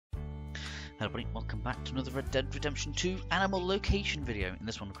Hello everybody, welcome back to another Red Dead Redemption 2 animal location video. In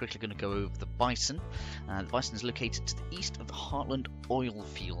this one we're quickly going to go over the Bison. The Bison is located to the east of the Heartland oil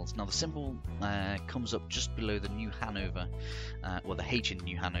fields. Now the symbol comes up just below the New Hanover, or the H in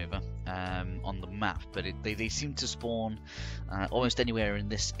New Hanover on the map, but they seem to spawn almost anywhere in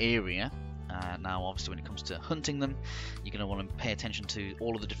this area. Now obviously when it comes to hunting them, you're going to want to pay attention to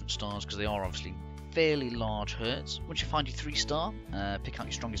all of the different stars because they are obviously fairly large herds. Once you find your 3-star, pick out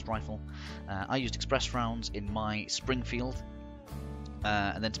your strongest rifle. I used express rounds in my Springfield,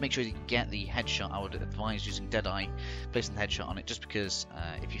 and then to make sure that you get the headshot, I would advise using Deadeye, placing the headshot on it, just because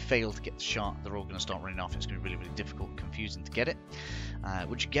if you fail to get the shot, they're all going to start running off. It's going to be really, really difficult and confusing to get it.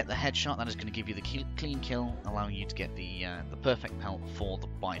 Once you get the headshot, that is going to give you the clean kill, allowing you to get the perfect pelt for the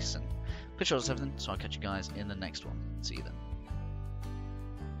Bison. Pretty sure that's everything, so I'll catch you guys in the next one. See you then.